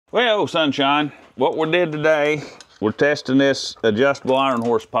Well, sunshine, what we did today, we're testing this adjustable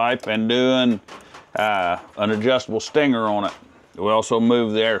Ironhorse pipe and doing an adjustable stinger on it. We also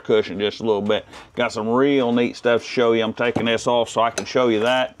moved the air cushion just a little bit. Got some real neat stuff to show you. I'm taking this off so I can show you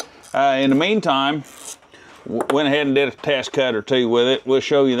that. In the meantime, went ahead and did a test cut or two with it. We'll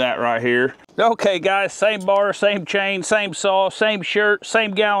show you that right here. Okay guys, same bar, same chain, same saw, same shirt,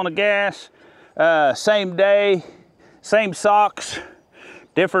 same gallon of gas, same day, same socks,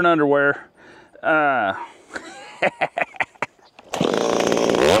 different underwear.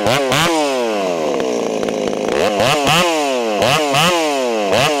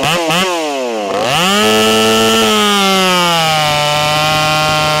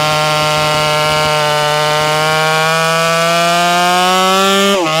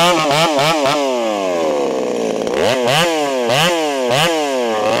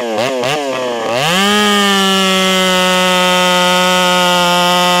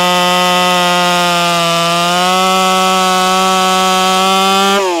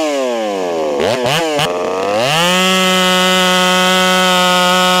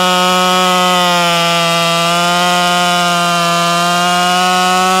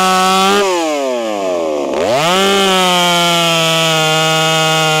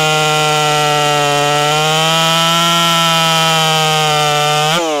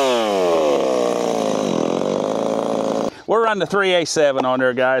 We're running the 3A7 on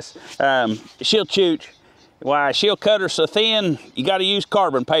there, guys. She'll chooch. Why, she'll cut her so thin, you got to use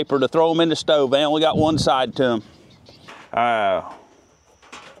carbon paper to throw them in the stove. They only got one side to them.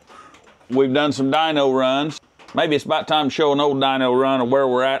 We've done some dyno runs. Maybe it's about time to show an old dyno run of where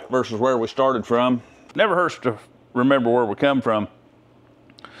we're at versus where we started from. Never hurts to remember where we come from.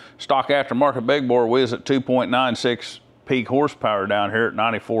 Stock aftermarket big bore, we was at 2.96 peak horsepower down here at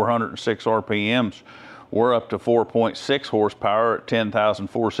 9,406 RPMs. We're up to 4.6 horsepower at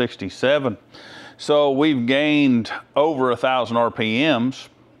 10,467. So we've gained over 1,000 RPMs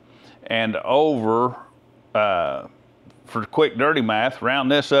and over, for quick dirty math,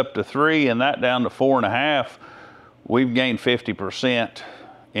 round this up to 3 and that down to 4.5, we've gained 50%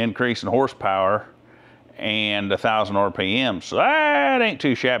 increase in horsepower and 1,000 RPMs. So that ain't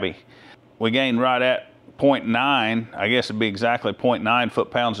too shabby. We gained right at 0.9, I guess it'd be exactly 0.9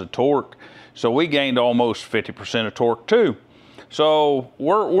 foot-pounds of torque. So we gained almost 50% of torque too. So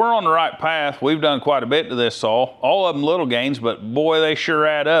we're on the right path. We've done quite a bit to this saw. All of them little gains, but boy, they sure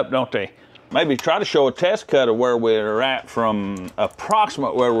add up, don't they? Maybe try to show a test cut of where we're at from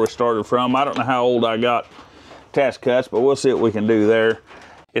approximate where we started from. I don't know how old I got test cuts, but we'll see what we can do there.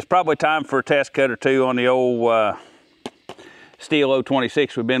 It's probably time for a test cut or two on the old Stihl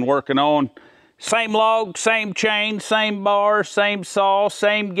 026 we've been working on. Same log, same chain, same bar, same saw,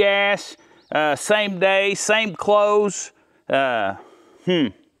 same gas. Same day, same clothes. What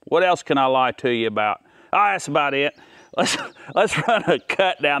else can I lie to you about? Oh, that's about it. Let's run a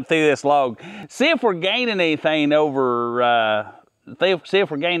cut down through this log. See if we're gaining anything over. See if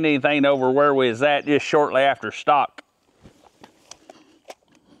we're gaining anything over where we was at just shortly after stock.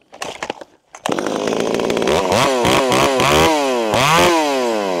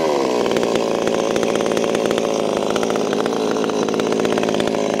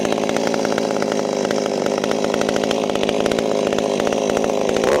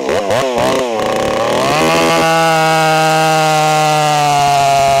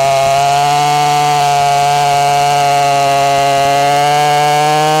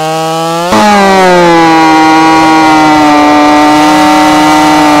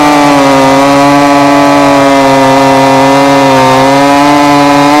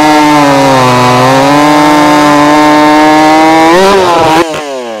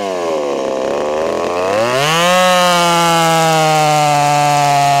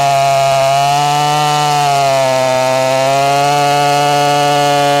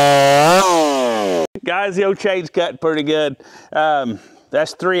 Guys, the old chain's cutting pretty good.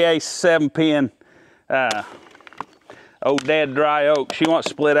 That's 3/8 7-pin old dead dry oak. She wants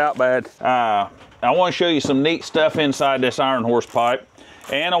to split out bad. I want to show you some neat stuff inside this Ironhorse pipe,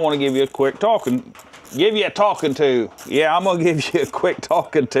 and I want to give you a quick talking to. Yeah, I'm gonna give you a quick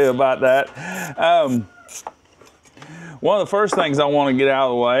talking to about that. One of the first things I want to get out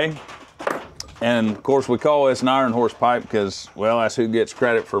of the way, and of course we call this an Ironhorse pipe because, well, that's who gets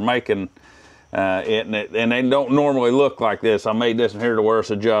credit for making and they don't normally look like this. I made this in here to where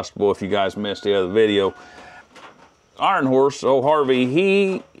it's adjustable if you guys missed the other video. Ironhorse, old Harvey,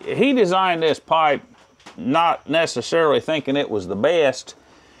 he designed this pipe not necessarily thinking it was the best,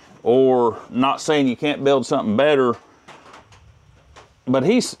 or not saying you can't build something better, but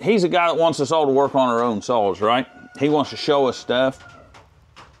he's a guy that wants us all to work on our own saws, right? He wants to show us stuff.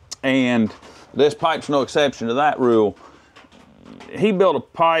 And this pipe's no exception to that rule. He built a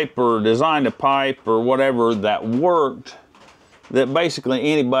pipe or designed a pipe or whatever that worked, that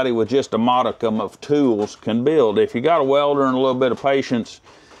basically anybody with just a modicum of tools can build. If you got a welder and a little bit of patience,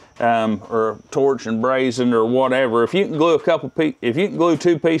 or a torch and brazen or whatever, if you can glue if you can glue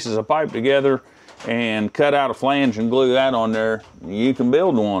 2 pieces of pipe together and cut out a flange and glue that on there, you can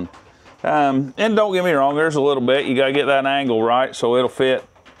build one. And don't get me wrong, there's a little bit, you gotta get that angle right so it'll fit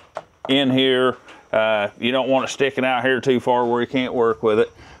in here. You don't want it sticking out here too far where you can't work with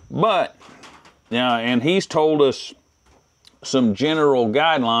it. But, yeah, and he's told us some general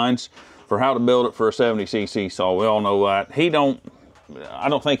guidelines for how to build it for a 70cc saw. We all know that. I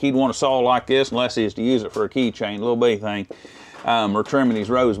don't think he'd want a saw like this unless he was to use it for a keychain, little bitty thing, or trimming these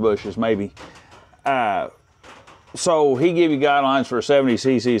rose bushes maybe. So he give you guidelines for a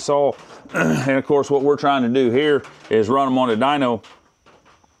 70cc saw. And of course what we're trying to do here is run them on a dyno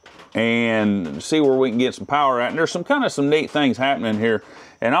and see where we can get some power at. And there's some neat things happening here.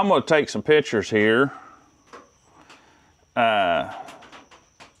 And I'm gonna take some pictures here.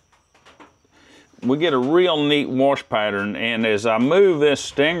 We get a real neat wash pattern, and as I move this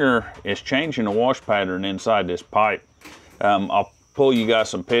stinger, it's changing the wash pattern inside this pipe. I'll pull you guys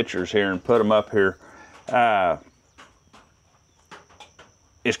some pictures here and put them up here.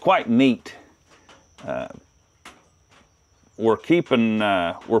 It's quite neat. We're pulling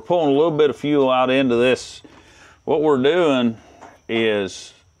a little bit of fuel out into this. What we're doing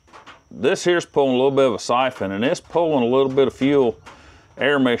is, this here's pulling a little bit of a siphon, and it's pulling a little bit of fuel,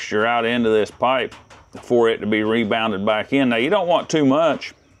 air mixture out into this pipe for it to be rebounded back in. Now you don't want too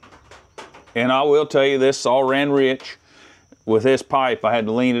much, and I will tell you this saw ran rich with this pipe. I had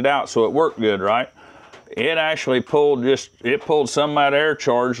to lean it out so it worked good, right? It actually pulled some of that air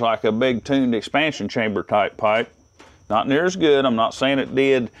charge like a big tuned expansion chamber type pipe. Not near as good, I'm not saying it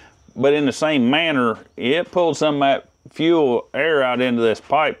did, but in the same manner, it pulled some of that fuel air out into this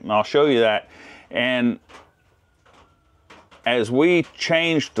pipe, and I'll show you that. And as we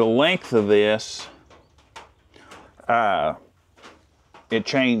changed the length of this, it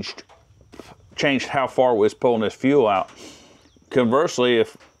changed how far we was pulling this fuel out. Conversely,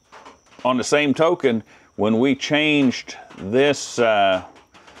 if on the same token, when we changed this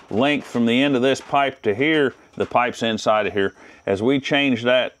length from the end of this pipe to here, the pipe's inside of here, as we changed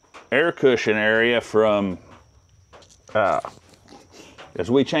that air cushion area from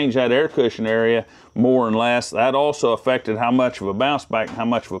more and less, that also affected how much of a bounce back and how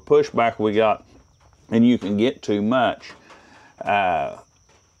much of a pushback we got, and you can get too much. There's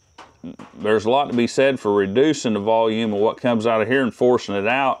a lot to be said for reducing the volume of what comes out of here and forcing it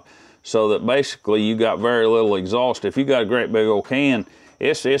out, so that basically you got very little exhaust. If you got a great big old can,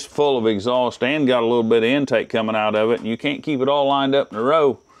 it's full of exhaust and got a little bit of intake coming out of it, and you can't keep it all lined up in a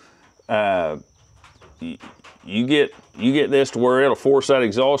row. You get this to where it'll force that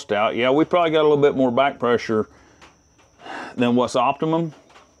exhaust out. Yeah, we probably got a little bit more back pressure than what's optimum,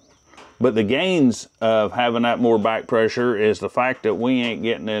 but the gains of having that more back pressure is the fact that we ain't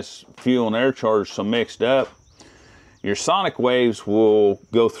getting this fuel and air charge so mixed up. Your sonic waves will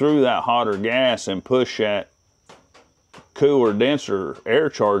go through that hotter gas and push that cooler, denser air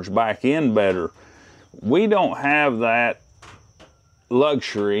charge back in better. We don't have that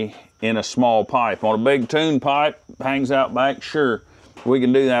luxury in a small pipe. On a big tune pipe, hangs out back, sure, we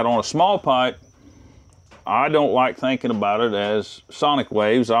can do that. On a small pipe, I don't like thinking about it as sonic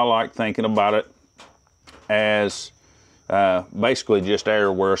waves. I like thinking about it as basically just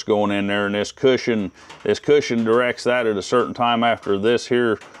air where it's going in there, and this cushion directs that at a certain time after this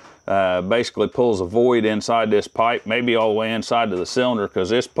here basically pulls a void inside this pipe, maybe all the way inside to the cylinder,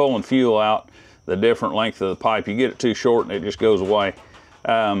 because it's pulling fuel out the different length of the pipe. You get it too short and it just goes away.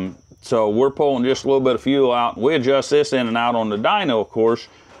 So we're pulling just a little bit of fuel out. We adjust this in and out on the dyno, of course,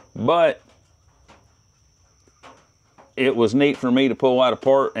 but it was neat for me to pull that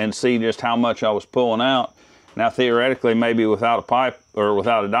apart and see just how much I was pulling out. Now theoretically, maybe without a pipe or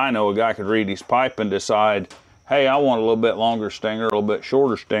without a dyno, a guy could read his pipe and decide, hey, I want a little bit longer stinger, a little bit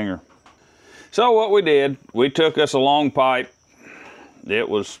shorter stinger. So what we did, we took us a long pipe. It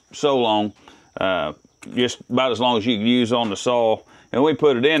was so long, just about as long as you could use on the saw. And we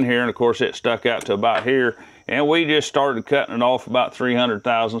put it in here, and of course it stuck out to about here. And we just started cutting it off about 300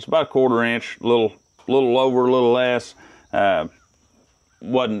 thousandths, about a 1/4 inch, a little over, a little less.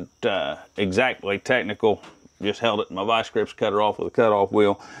 Wasn't exactly technical, just held it in my vice grips, cut it off with a cutoff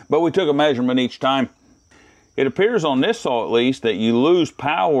wheel. But we took a measurement each time. It appears on this saw at least that you lose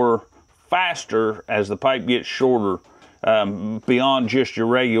power faster as the pipe gets shorter, beyond just your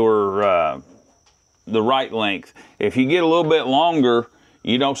regular the right length. If you get a little bit longer,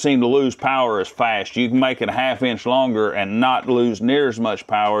 you don't seem to lose power as fast. You can make it a 1/2 inch longer and not lose near as much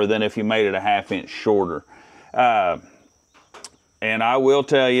power than if you made it a 1/2 inch shorter. And I will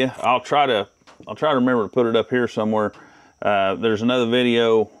tell you, I'll try to remember to put it up here somewhere. There's another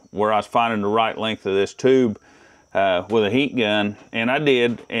video where I was finding the right length of this tube with a heat gun, and I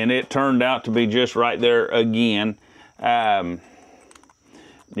did, and it turned out to be just right there again.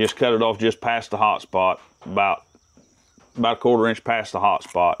 Just cut it off just past the hot spot, about a 1/4 inch past the hot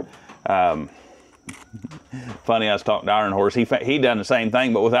spot. Funny, I was talking to Ironhorse. He done the same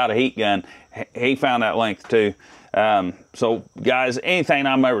thing, but without a heat gun. He found that length too. So guys, anything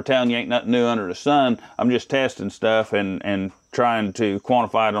I'm ever telling you ain't nothing new under the sun. I'm just testing stuff and trying to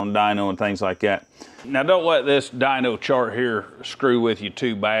quantify it on dyno and things like that. Now, don't let this dyno chart here screw with you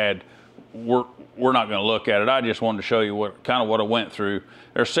too bad. We're not going to look at it. I just wanted to show you what I went through.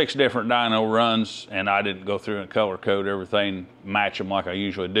 There's 6 different dyno runs, and I didn't go through and color code everything, match them like I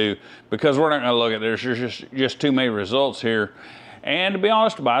usually do, because we're not going to look at this. There's just too many results here. And to be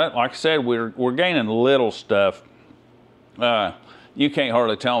honest about it, like I said, we're gaining little stuff. You can't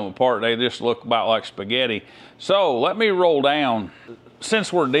hardly tell them apart. They just look about like spaghetti. So let me roll down.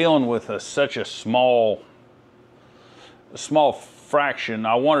 Since we're dealing with such a small fraction,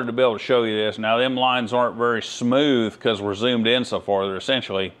 I wanted to be able to show you this. Now, them lines aren't very smooth because we're zoomed in so far. They're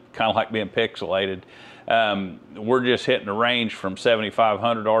essentially kind of like being pixelated. We're just hitting the range from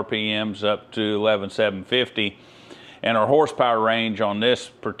 7,500 RPMs up to 11,750. And our horsepower range on this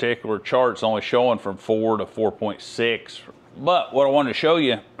particular chart is only showing from 4 to 4.6. But what I wanted to show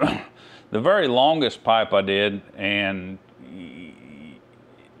you, the very longest pipe I did, and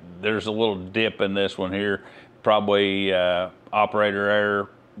there's a little dip in this one here, probably operator error,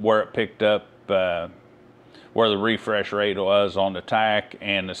 where it picked up, where the refresh rate was on the tack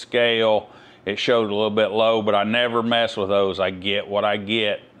and the scale. It showed a little bit low, but I never mess with those. I get what I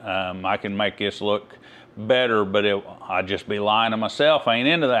get. I can make this look better, but I'd just be lying to myself. I ain't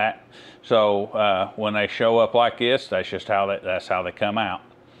into that. So when they show up like this, that's just that's how they come out.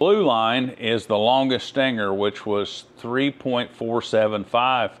 Blue line is the longest stinger, which was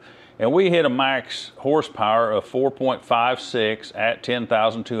 3.475, and we hit a max horsepower of 4.56 at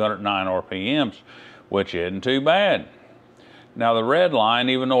 10,209 RPMs, which isn't too bad. Now the red line,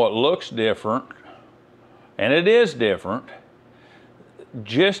 even though it looks different, and it is different,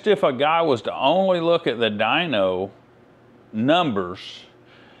 just if a guy was to only look at the dyno numbers,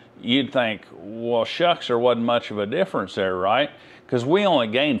 you'd think, well, shucks, there wasn't much of a difference there, right? Because we only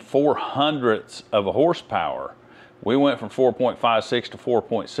gained 0.04 of a horsepower. We went from 4.56 to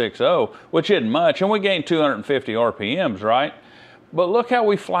 4.60, which isn't much, and we gained 250 RPMs, right? But look how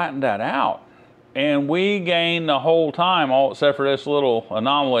we flattened that out. And we gained the whole time, all except for this little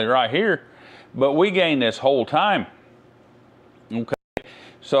anomaly right here, but we gained this whole time. Okay.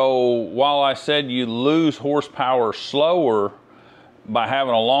 So while I said you lose horsepower slower by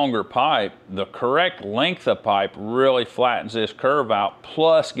having a longer pipe, the correct length of pipe really flattens this curve out,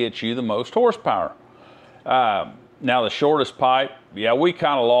 plus gets you the most horsepower. Now the shortest pipe, yeah, we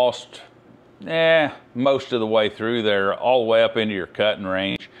kind of lost most of the way through there, all the way up into your cutting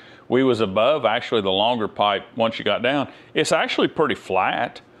range. We was above actually the longer pipe once you got down. It's actually pretty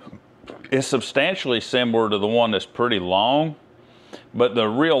flat. It's substantially similar to the one that's pretty long, but the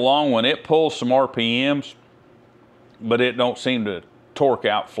real long one, it pulls some RPMs, but it don't seem to torque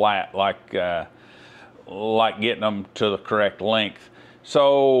out flat like getting them to the correct length.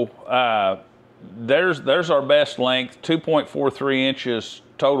 So there's our best length, 2.43 inches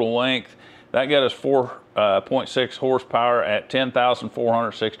total length. That got us 4.6 horsepower at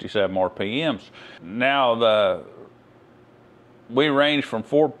 10,467 RPMs. Now we range from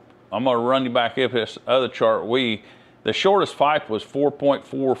I'm gonna run you back up this other chart. The shortest pipe was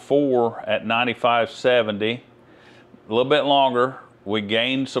 4.44 at 9570. A little bit longer. We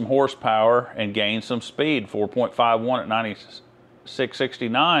gained some horsepower and gained some speed, 4.51 at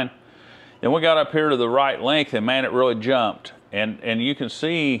 9669. Then we got up here to the right length, and man, it really jumped. And you can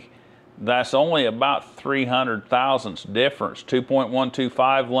see that's only about 300 thousandths difference,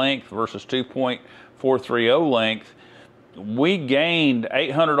 2.125 length versus 2.430 length. We gained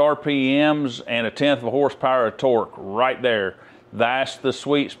 800 RPMs and 1/10 of a horsepower of torque right there. That's the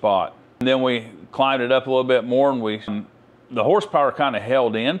sweet spot. And then we climbed it up a little bit more, and the horsepower kind of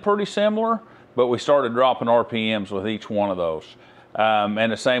held in pretty similar, but we started dropping RPMs with each one of those.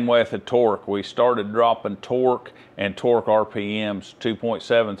 And the same way with the torque. We started dropping torque and torque RPMs,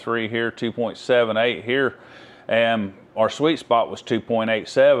 2.73 here, 2.78 here, and our sweet spot was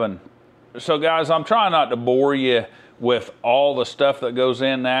 2.87. So guys, I'm trying not to bore you with all the stuff that goes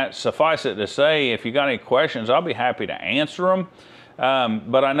in that. Suffice it to say, if you got any questions, I'll be happy to answer them.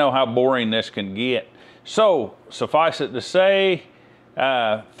 but I know how boring this can get. So suffice it to say,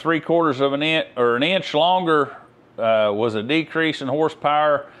 3/4 of an inch or an inch longer was a decrease in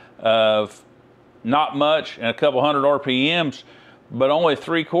horsepower of not much and a couple hundred RPMs, but only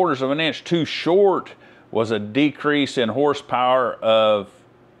 3/4 of an inch too short was a decrease in horsepower of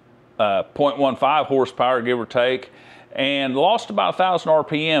 0.15 horsepower, give or take, and lost about 1,000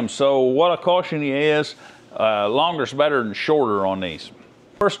 RPM. So what I caution you is longer's better than shorter on these.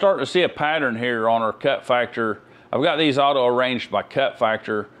 We're starting to see a pattern here on our cut factor. I've got these auto arranged by cut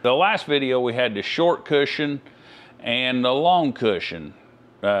factor. The last video we had the short cushion and the long cushion,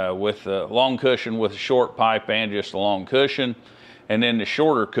 with the long cushion with a short pipe and just a long cushion, and then the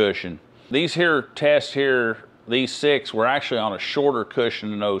shorter cushion. These here tests here, these 6 were actually on a shorter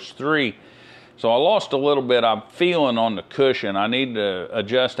cushion than those 3. So I lost a little bit, I'm feeling on the cushion. I need to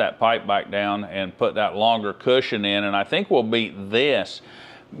adjust that pipe back down and put that longer cushion in, and I think we'll beat this.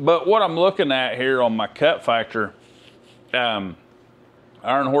 But what I'm looking at here on my cut factor,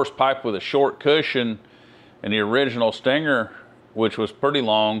 Ironhorse pipe with a short cushion and the original Stinger, which was pretty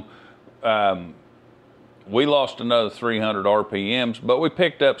long, we lost another 300 RPMs, but we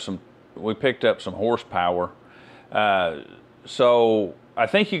picked up some horsepower. So I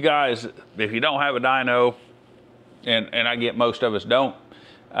think you guys, if you don't have a dyno, and I get most of us don't,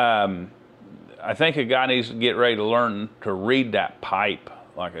 I think a guy needs to get ready to learn to read that pipe,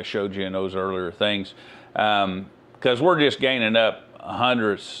 like I showed you in those earlier things, because we're just gaining up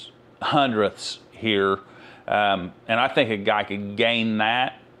hundredths here, and I think a guy could gain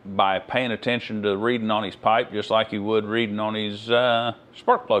that by paying attention to reading on his pipe, just like you would reading on his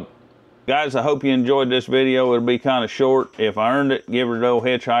spark plug. Guys, I hope you enjoyed this video. It'll be kind of short. If I earned it, give her to old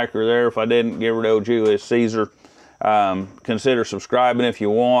Hitchhiker there. If I didn't, give her to old Julius Caesar. Consider subscribing if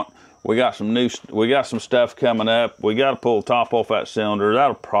you want. We got some stuff coming up. We got to pull the top off that cylinder.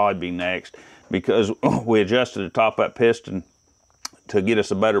 That'll probably be next, because we adjusted the top of that piston to get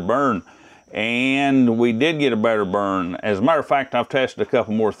us a better burn, and we did get a better burn. As a matter of fact, I've tested a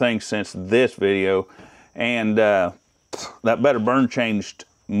couple more things since this video, and that better burn changed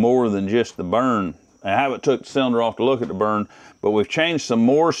more than just the burn. I haven't took the cylinder off to look at the burn, but we've changed some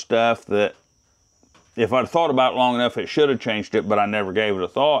more stuff that if I'd thought about it long enough, it should have changed it, but I never gave it a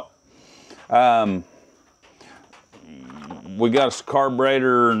thought. We got a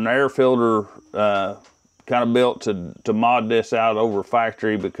carburetor and air filter kind of built to mod this out over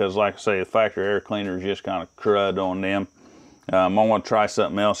factory, because like I say, the factory air cleaner is just kind of crud on them. I want to try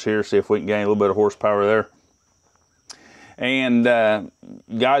something else here, see if we can gain a little bit of horsepower there. And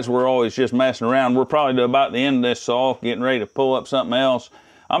guys, we're always just messing around. We're probably to about the end of this saw, getting ready to pull up something else.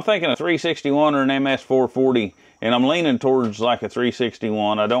 I'm thinking a 361 or an MS 440, and I'm leaning towards like a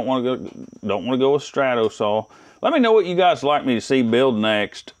 361. I don't want to go with Strato saw. Let me know what you guys like me to see build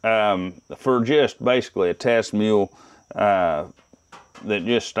next, for just basically a test mule that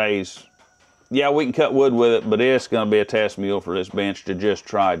just stays. Yeah, we can cut wood with it, but it's going to be a test mule for this bench to just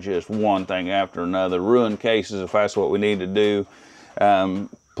try just one thing after another. Ruin cases if that's what we need to do.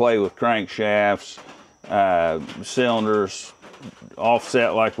 Play with crankshafts, cylinders,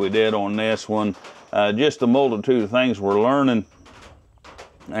 offset like we did on this one. Just a multitude of things we're learning.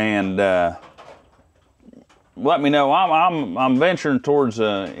 And let me know. I'm venturing towards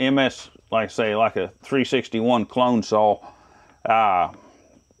a MS, like I say, like a 361 clone saw.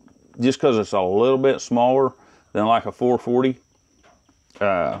 Just because it's a little bit smaller than like a 440.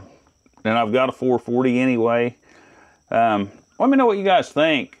 And I've got a 440 anyway. Let me know what you guys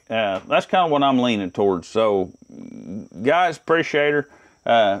think. That's kind of what I'm leaning towards. So, guys, appreciate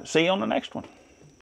her. See you on the next one.